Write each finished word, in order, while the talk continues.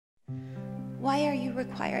why are you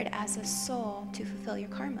required as a soul to fulfill your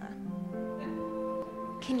karma?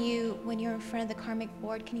 Can you, when you're in front of the karmic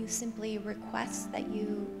board, can you simply request that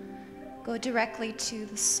you go directly to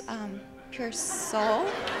the pure soul?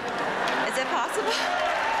 Is it possible?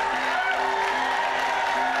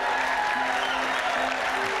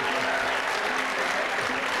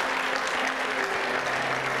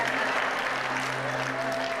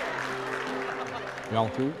 Y'all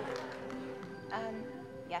through?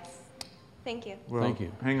 Yes. Thank you. Well, thank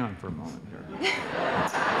you. Hang on for a moment here.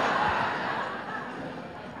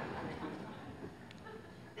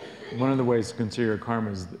 One of the ways to consider your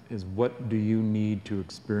karma is what do you need to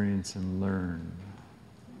experience and learn?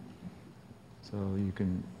 So you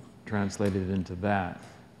can translate it into that.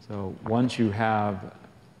 So once you have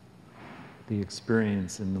the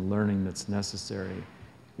experience and the learning that's necessary,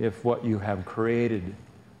 if what you have created,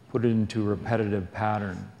 put it into a repetitive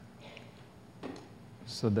pattern,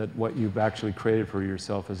 so that what you've actually created for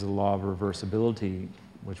yourself is a law of reversibility,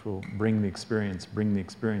 which will bring the experience,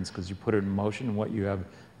 because you put it in motion, and what you have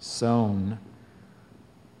sown,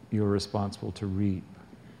 you're responsible to reap.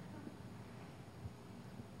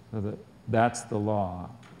 So that's the law.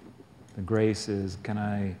 The grace is, can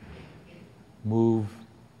I move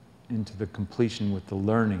into the completion with the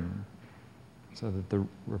learning, so that the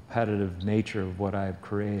repetitive nature of what I've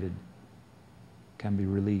created can be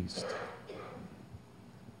released.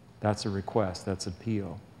 That's a request, that's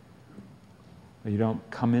appeal. But you don't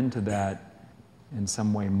come into that in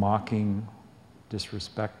some way mocking,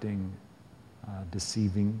 disrespecting,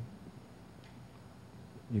 deceiving.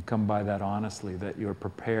 You come by that honestly, that you're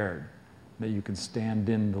prepared, that you can stand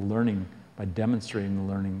in the learning by demonstrating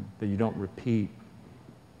the learning, that you don't repeat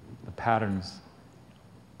the patterns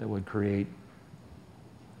that would create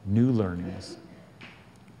new learnings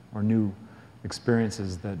or new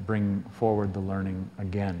experiences that bring forward the learning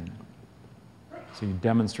again. So you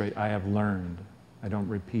demonstrate, I have learned. I don't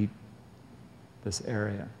repeat this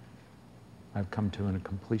area. I've come to a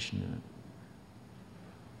completion in it.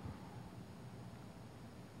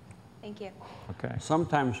 Thank you. Okay.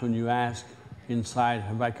 Sometimes when you ask inside,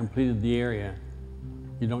 have I completed the area,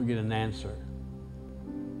 you don't get an answer.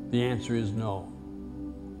 The answer is no.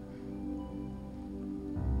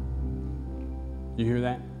 You hear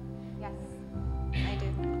that? Yes, I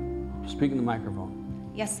do. Speak in the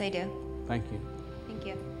microphone. Yes, I do. Thank you. Thank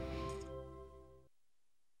you.